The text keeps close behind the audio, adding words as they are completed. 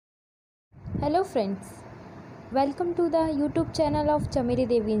Hello friends, welcome to the YouTube channel of Chamiri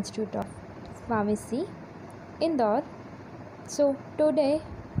Devi Institute of Pharmacy, Indore. So today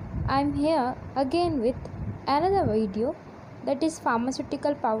I am here again with another video, that is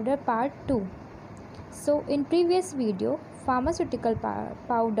pharmaceutical powder part 2. So in previous video, pharmaceutical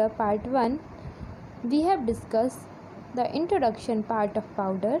powder part 1, we have discussed the introduction part of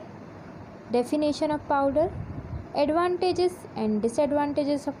powder, definition of powder, advantages and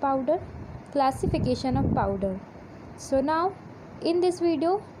disadvantages of powder, classification of powder. So now in this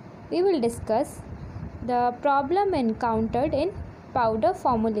video we will discuss the problem encountered in powder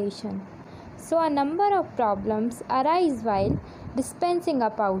formulation. So a number of problems arise while dispensing a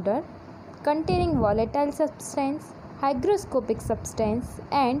powder containing volatile substance, hygroscopic substance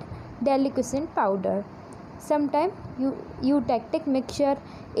and deliquescent powder. Sometimes eutectic mixture,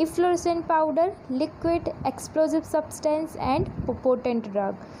 efflorescent powder, liquid, explosive substance and potent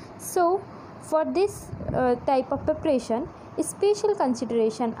drug. So for this type of preparation, special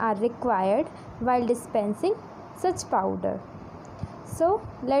consideration are required while dispensing such powder. So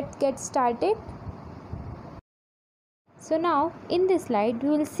let's get started. So now in this slide we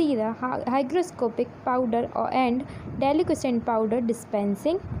will see the hygroscopic powder and deliquescent powder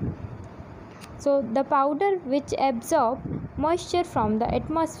dispensing. So the powder which absorb moisture from the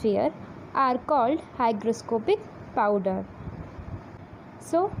atmosphere are called hygroscopic powder.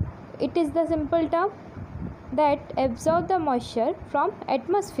 So it is the simple term that absorb the moisture from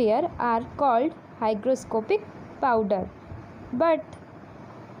atmosphere are called hygroscopic powder. But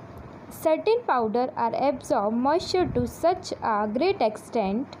certain powder are absorb moisture to such a great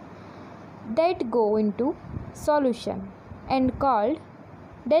extent that go into solution and called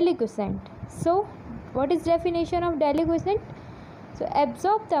deliquescent. So what is definition of deliquescent? So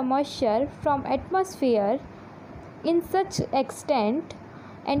absorb the moisture from atmosphere in such extent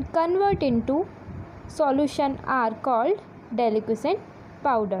and convert into solution are called deliquescent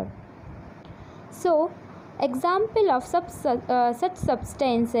powder. So example of such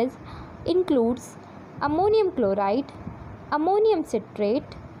substances includes ammonium chloride, ammonium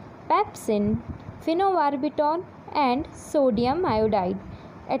citrate, pepsin, phenobarbital and sodium iodide,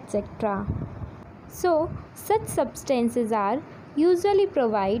 etc. So such substances are usually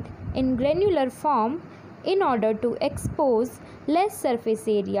provided in granular form in order to expose less surface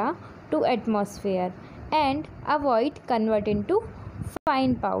area to atmosphere and avoid convert into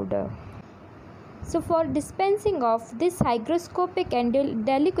fine powder. So for dispensing of this hygroscopic and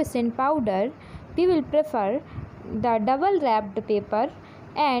deliquescent powder, we will prefer the double wrapped paper,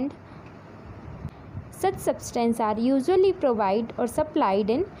 and such substances are usually provided or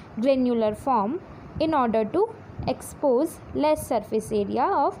supplied in granular form in order to expose less surface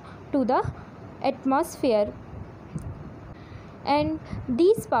area to the atmosphere, and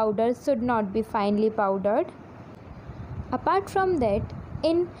these powders should not be finely powdered. Apart from that,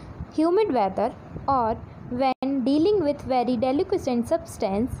 in humid weather or when dealing with very deliquescent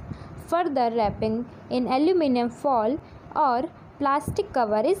substance, further wrapping in aluminum foil or plastic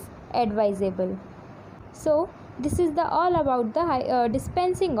cover is advisable. So this is all about the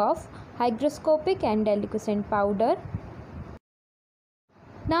dispensing of hygroscopic and deliquescent powder.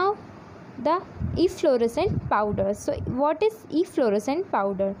 Now the efflorescent powder. So what is efflorescent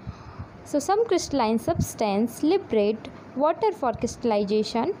powder? So some crystalline substance liberate water for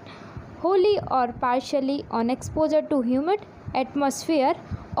crystallization wholly or partially on exposure to humid atmosphere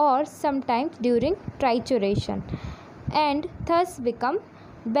or sometimes during trituration, and thus become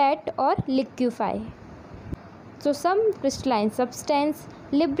wet or liquefy. So some crystalline substance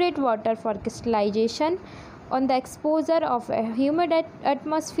liberate water for crystallization on the exposure of a humid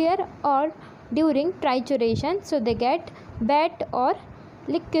atmosphere or during trituration, so they get wet or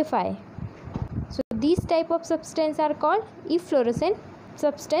liquefy. So these type of substance are called efflorescent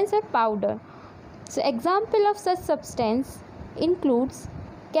substance or powder. So example of such substance includes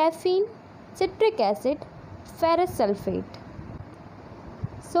caffeine, citric acid, ferrous sulfate.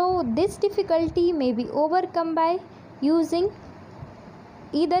 So this difficulty may be overcome by using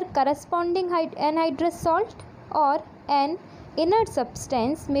either corresponding anhydrous salt or an inert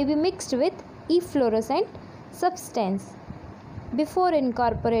substance may be mixed with efflorescent substance before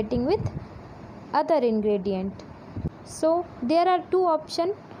incorporating with other ingredient. So there are two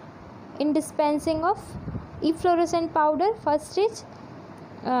options in dispensing of efflorescent powder. First is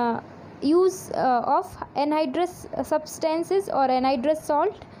use of anhydrous substances or anhydrous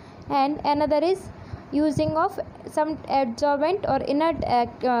salt, and another is using of some adsorbent or inert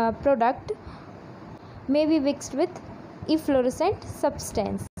product may be mixed with efflorescent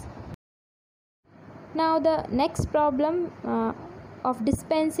substance. Now the next problem of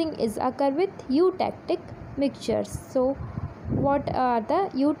dispensing is occur with eutectic mixtures. So what are the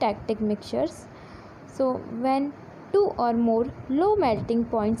eutectic mixtures? So when two or more low melting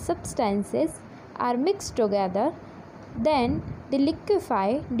point substances are mixed together, then they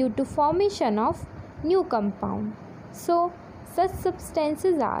liquefy due to formation of new compound. So such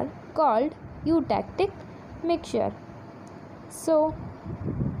substances are called eutectic mixture. So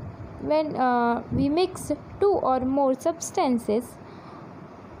when we mix two or more substances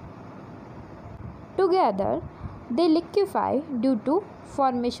together, they liquefy due to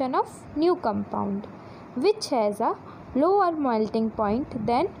formation of new compound which has a lower melting point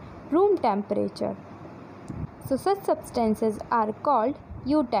than room temperature. So such substances are called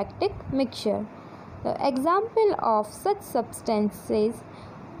eutectic mixture. The example of such substances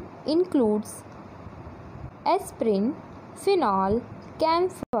includes aspirin, phenol,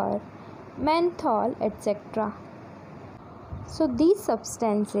 camphor, menthol, etc. So these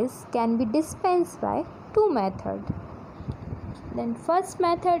substances can be dispensed by two methods. Then first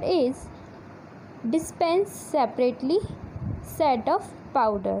method is dispense separately set of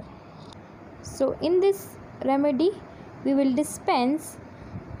powder. So in this remedy we will dispense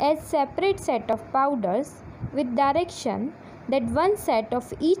as separate set of powders with direction that one set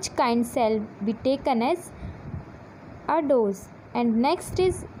of each kind shall be taken as a dose, and next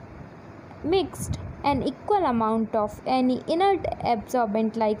is mixed an equal amount of any inert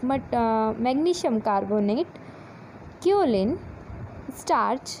absorbent like magnesium carbonate, kaolin,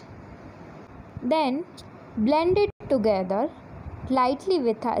 starch, then blended together lightly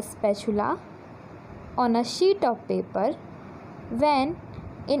with a spatula on a sheet of paper. When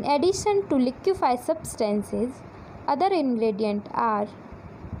in addition to liquefied substances, other ingredients are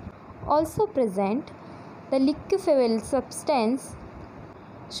also present, the liquefiable substance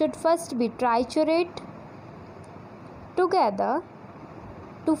should first be triturated together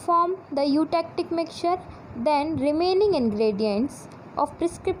to form the eutectic mixture. Then remaining ingredients of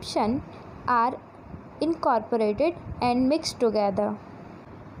prescription are incorporated and mixed together.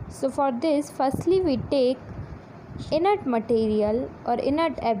 So for this, firstly we take inert material or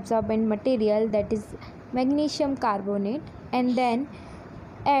inert absorbent material, that is magnesium carbonate, and then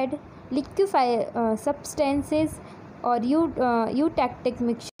add liquefied substances or eutectic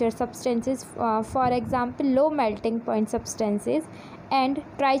mixture substances, for example low melting point substances, and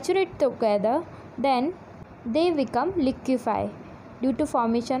triturate together. Then they become liquefied due to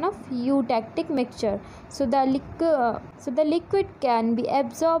formation of eutectic mixture. So the liquid can be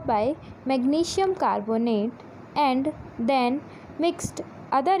absorbed by magnesium carbonate and then mixed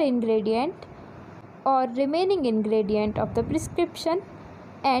other ingredient or remaining ingredient of the prescription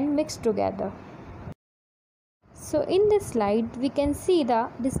and mixed together. So in this slide we can see the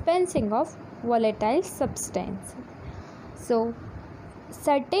dispensing of volatile substances. So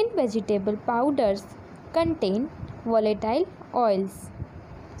certain vegetable powders contain volatile oils.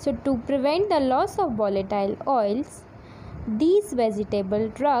 So to prevent the loss of volatile oils, these vegetable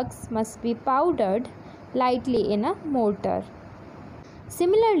drugs must be powdered lightly in a mortar.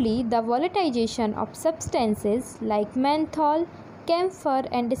 Similarly, the volatilization of substances like menthol, camphor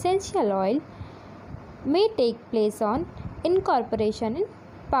and essential oil may take place on incorporation in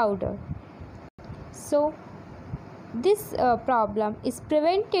powder. So this problem is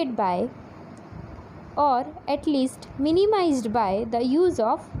prevented by, or at least minimized by, the use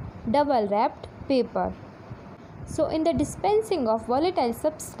of double wrapped paper. So in the dispensing of volatile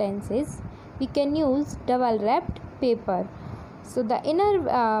substances we can use double wrapped paper. So the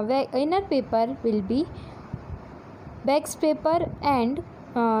inner paper will be wax paper and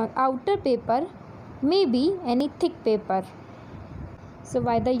outer paper may be any thick paper. So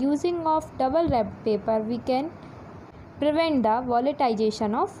by the using of double wrapped paper we can prevent the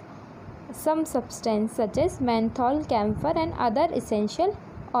volatilization of some substance such as menthol, camphor and other essential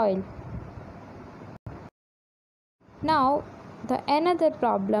oil. Now the another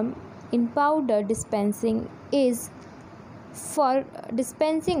problem in powder dispensing is for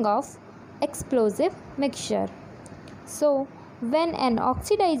dispensing of explosive mixture. So when an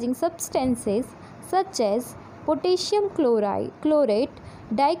oxidizing substances such as potassium chlorate,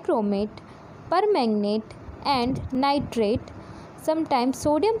 dichromate, permanganate and nitrate, sometimes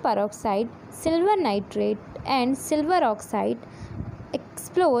sodium peroxide, silver nitrate and silver oxide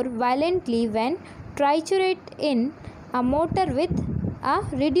explode violently when triturated in a mortar with a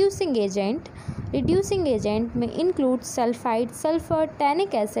reducing agent. Reducing agent may include sulfides,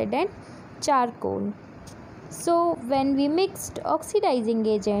 sulfur-tannic acid and charcoal. So when we mixed oxidizing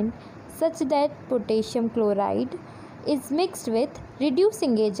agent such that potassium chloride is mixed with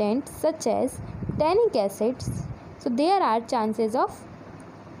reducing agents such as tannic acids, So there are chances of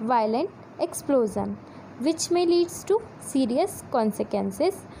violent explosion which may lead to serious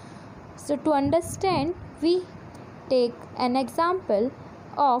consequences. So to understand, we take an example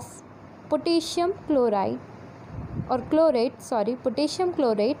of potassium chlorate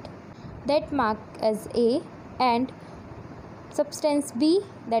that marked as A, and substance B,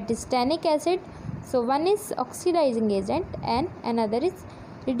 that is tannic acid. So one is oxidizing agent and another is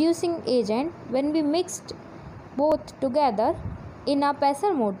reducing agent. When we mixed both together in a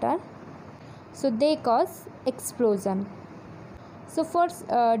pressure mortar, so they cause explosion. So for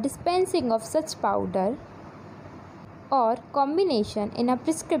dispensing of such powder or combination in a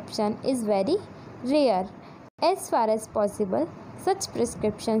prescription is very rare. As far as possible, such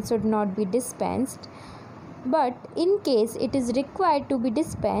prescription should not be dispensed, but in case it is required to be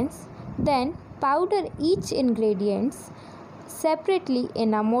dispensed, then powder each ingredients separately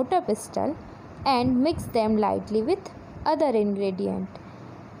in a mortar pestle and mix them lightly with other ingredient.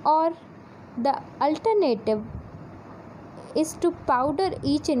 Or the alternative is to powder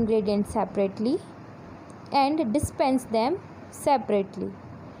each ingredient separately and dispense them separately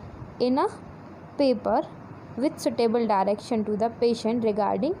in a paper with suitable direction to the patient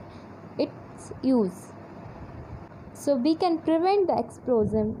regarding its use. So we can prevent the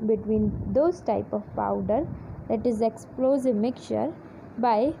explosion between those type of powder, that is explosive mixture,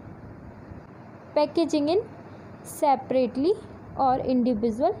 by packaging in separately or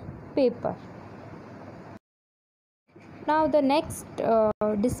individual paper. Now the next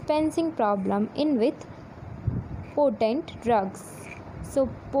dispensing problem in with potent drugs. So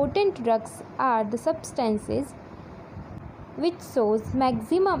potent drugs are the substances which shows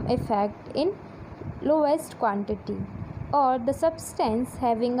maximum effect in lowest quantity, or the substance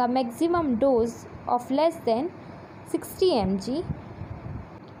having a maximum dose of less than 60 mg,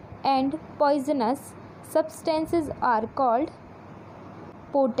 and poisonous substances are called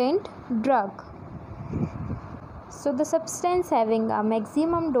potent drug. So the substance having a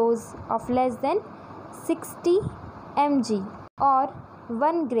maximum dose of less than 60 mg or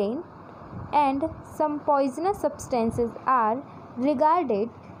 1 grain and some poisonous substances are regarded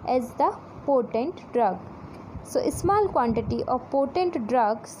as the potent drug. So a small quantity of potent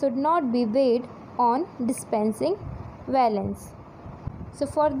drug should not be weighed on dispensing valence. So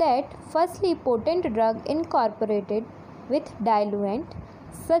for that, firstly, potent drug incorporated with diluent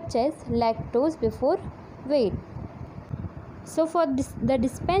such as lactose before weight. So for the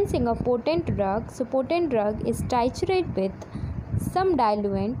dispensing of potent drug, so potent drug is triturated with some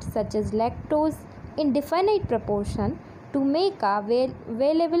diluent such as lactose in definite proportion to make a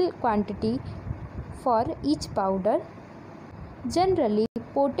available quantity for each powder. Generally,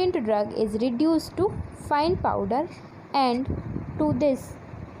 potent drug is reduced to fine powder, and to this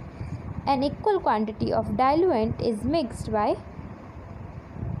an equal quantity of diluent is mixed through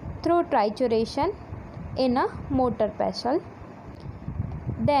trituration in a mortar pestle.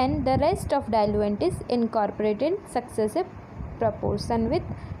 Then the rest of diluent is incorporated in successive proportion with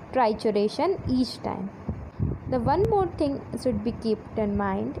trituration each time. The one more thing should be kept in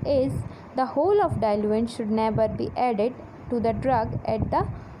mind is the whole of diluent should never be added to the drug at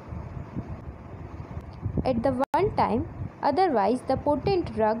the one time, otherwise the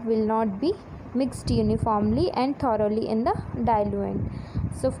potent drug will not be mixed uniformly and thoroughly in the diluent.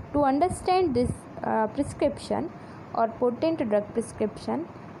 So to understand this prescription or potent drug prescription,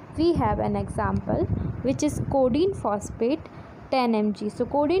 we have an example which is codeine phosphate 10 mg. So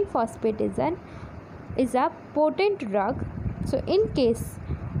codeine phosphate is a potent drug. So in case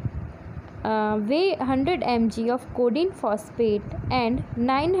weigh 100 mg of codeine phosphate and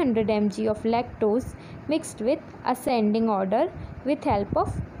 900 mg of lactose mixed with ascending order with help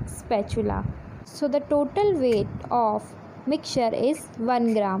of spatula. So the total weight of mixture is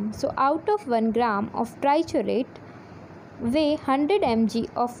 1 gram. So out of 1 gram of triturate, weigh 100 mg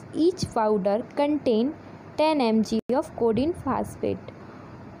of each powder contain 10 mg of codeine phosphate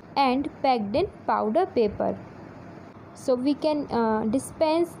and packed in powder paper. So we can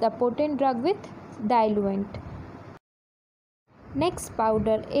dispense the potent drug with diluent. Next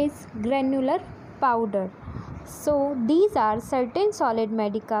powder is granular powder. So these are certain solid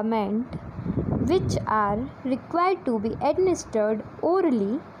medicaments which are required to be administered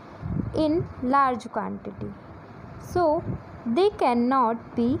orally in large quantity. So they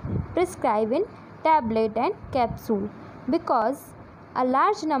cannot be prescribed in tablet and capsule because a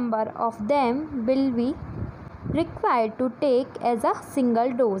large number of them will be required to take as a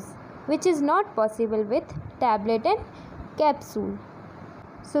single dose, which is not possible with tablet and capsule.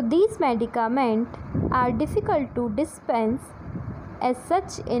 So these medicaments are difficult to dispense as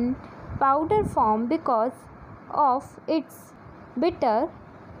such in powder form because of its bitter,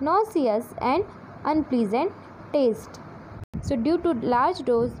 nauseous and unpleasant taste. So due to large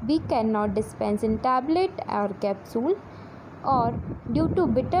dose, we cannot dispense in tablet or capsule, or due to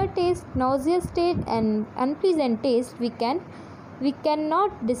bitter taste, nauseous taste and unpleasant taste, we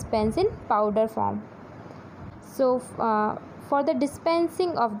cannot dispense in powder form. So for the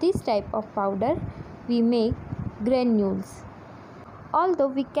dispensing of this type of powder, we make granules. Although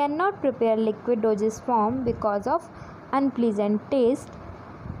we cannot prepare liquid dosage form because of unpleasant taste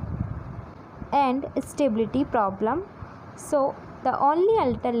and stability problem, so the only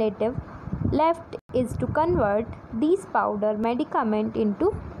alternative left is to convert these powder medicament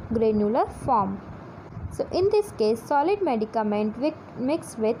into granular form. So in this case, solid medicament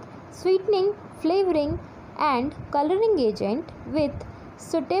mixed with sweetening, flavoring and coloring agent with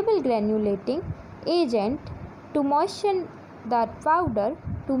suitable granulating agent to moisten the powder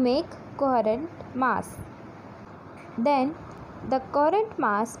to make coherent mass. Then the coherent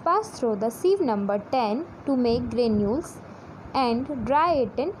mass pass through the sieve number 10 to make granules and dry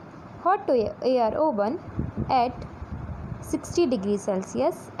it in hot air oven at 60 degrees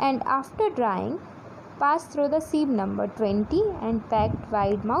Celsius, and after drying pass through the sieve number 20 and packed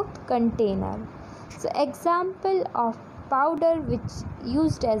wide mouth container. So example of powder which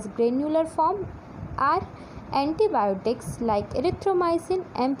used as granular form are antibiotics like erythromycin,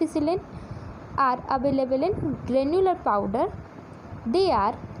 ampicillin are available in granular powder. They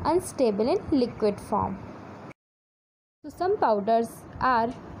are unstable in liquid form. So some powders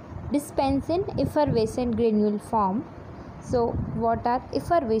are dispensed in effervescent granule form. So what are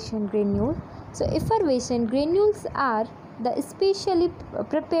effervescent granules? So effervescent granules are the specially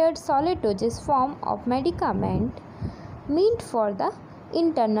prepared solid dosage form of medicament meant for the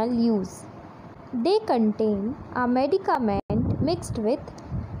internal use. They contain a medicament mixed with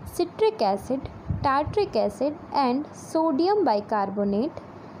citric acid, tartaric acid and sodium bicarbonate.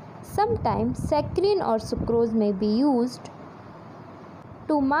 Sometimes saccharin or sucrose may be used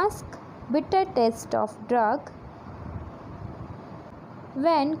to mask bitter taste of drug.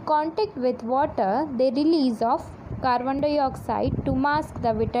 When contact with water, they release of carbon dioxide to mask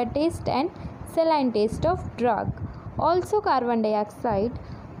the bitter taste and saline taste of drug. Also, carbon dioxide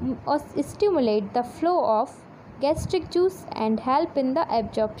stimulate the flow of gastric juice and help in the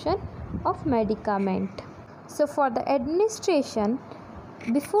absorption of medicament. So for the administration,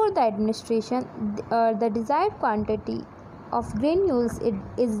 before the administration, the desired quantity of granules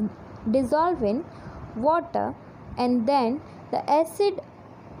is dissolved in water, and then the acid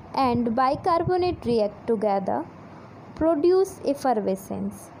and bicarbonate react together, produce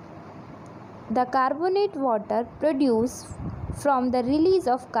effervescence. The carbonate water produced from the release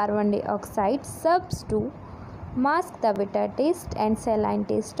of carbon dioxide serves to mask the bitter taste and saline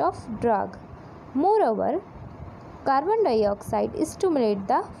taste of drug. Moreover, carbon dioxide stimulates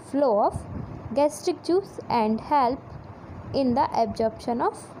the flow of gastric juice and help in the absorption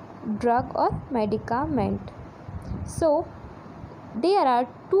of drug or medicament. So there are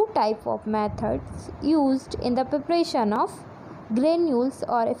two types of methods used in the preparation of granules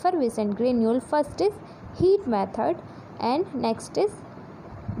or effervescent granule. First is heat method and next is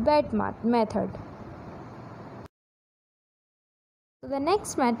wet method. So the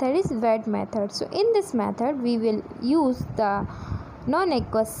next method is wet method. So in this method we will use the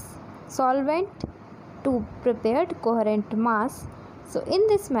non-aqueous solvent to prepare coherent mass. So in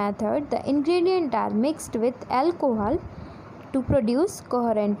this method the ingredients are mixed with alcohol to produce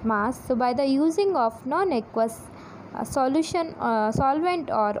coherent mass. So by the using of non-aqueous solution solvent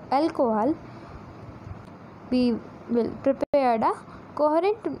or alcohol, we will prepare a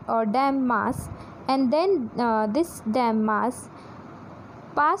coherent or damp mass, and then this damp mass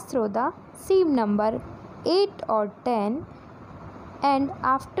pass through the sieve number 8 or 10, and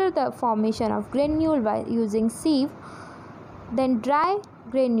after the formation of granule by using sieve, then dry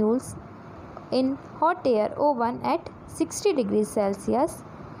granules in hot air oven at 60 degrees Celsius.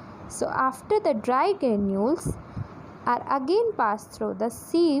 So after the dry granules are again passed through the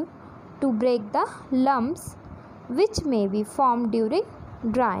sieve to break the lumps which may be formed during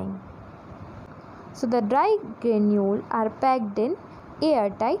drying. So the dry granules are packed in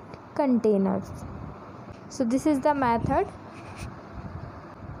airtight containers. So this is the method,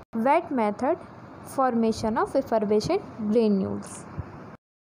 wet method, formation of effervescent granules.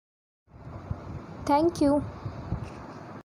 Thank you.